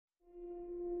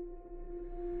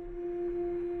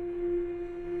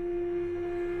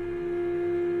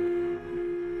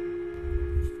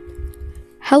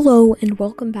Hello and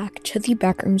welcome back to the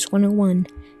Backrooms 101.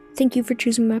 Thank you for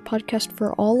choosing my podcast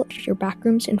for all of your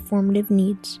Backrooms informative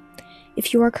needs.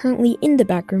 If you are currently in the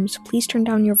Backrooms, please turn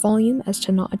down your volume as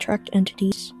to not attract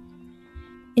entities.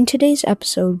 In today's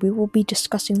episode, we will be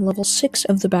discussing level 6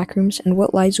 of the Backrooms and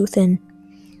what lies within.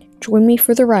 Join me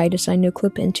for the ride as I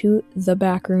noclip into the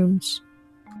Backrooms.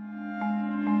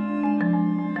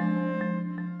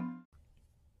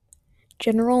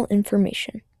 General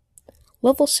information.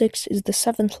 Level 6 is the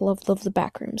 7th level of the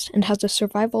Backrooms and has a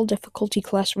survival difficulty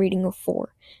class rating of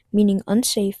 4, meaning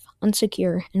unsafe,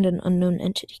 unsecure, and an unknown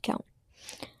entity count.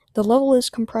 The level is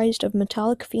comprised of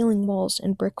metallic feeling walls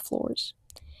and brick floors.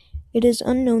 It is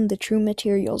unknown the true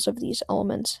materials of these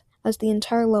elements, as the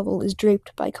entire level is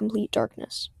draped by complete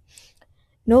darkness.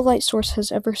 No light source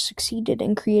has ever succeeded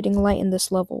in creating light in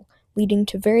this level, leading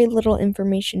to very little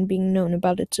information being known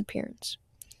about its appearance.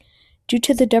 Due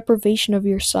to the deprivation of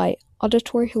your sight,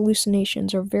 auditory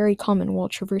hallucinations are very common while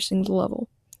traversing the level.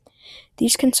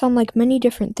 These can sound like many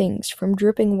different things, from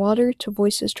dripping water to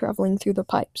voices traveling through the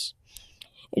pipes.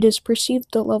 It is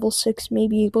perceived that level 6 may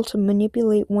be able to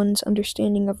manipulate one's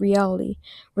understanding of reality,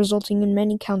 resulting in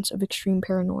many counts of extreme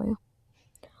paranoia.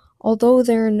 Although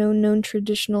there are no known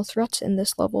traditional threats in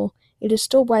this level, it is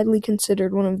still widely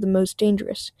considered one of the most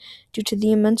dangerous, due to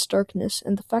the immense darkness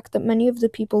and the fact that many of the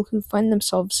people who find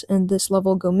themselves in this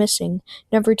level go missing,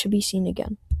 never to be seen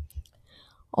again.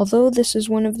 Although this is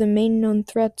one of the main known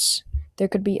threats, there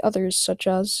could be others such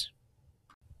as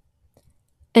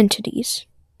entities.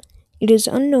 It is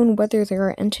unknown whether there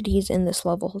are entities in this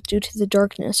level due to the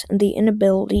darkness and the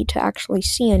inability to actually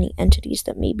see any entities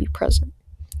that may be present.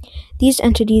 These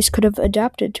entities could have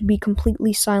adapted to be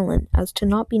completely silent as to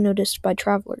not be noticed by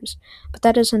travelers, but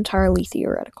that is entirely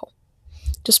theoretical.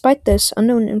 Despite this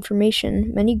unknown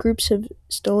information, many groups have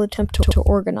still attempted to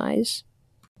organize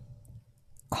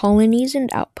colonies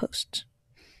and outposts.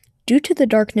 Due to the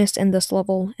darkness in this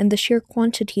level and the sheer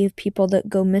quantity of people that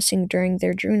go missing during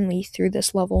their journey through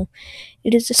this level,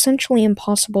 it is essentially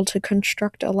impossible to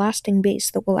construct a lasting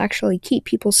base that will actually keep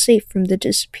people safe from the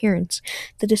disappearance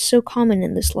that is so common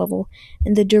in this level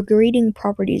and the degrading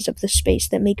properties of the space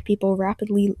that make people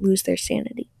rapidly lose their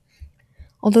sanity.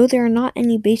 Although there are not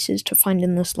any bases to find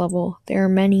in this level, there are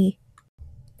many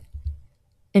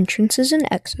entrances and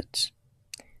exits.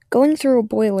 Going through a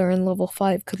boiler in level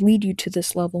 5 could lead you to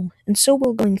this level, and so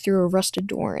will going through a rusted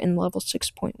door in level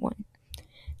 6.1.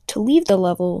 To leave the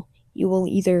level, you will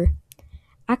either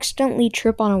accidentally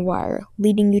trip on a wire,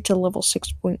 leading you to level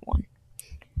 6.1,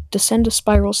 descend a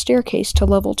spiral staircase to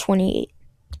level 28,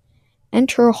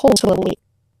 enter a hole to level 8,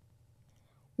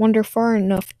 wander far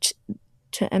enough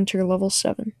to enter level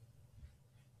 7.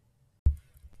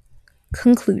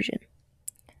 Conclusion.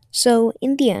 So,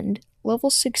 in the end,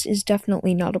 level 6 is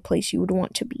definitely not a place you would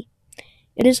want to be.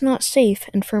 It is not safe,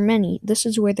 and for many, this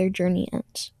is where their journey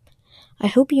ends. I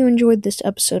hope you enjoyed this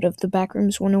episode of the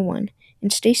Backrooms 101,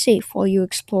 and stay safe while you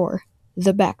explore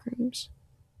the Backrooms.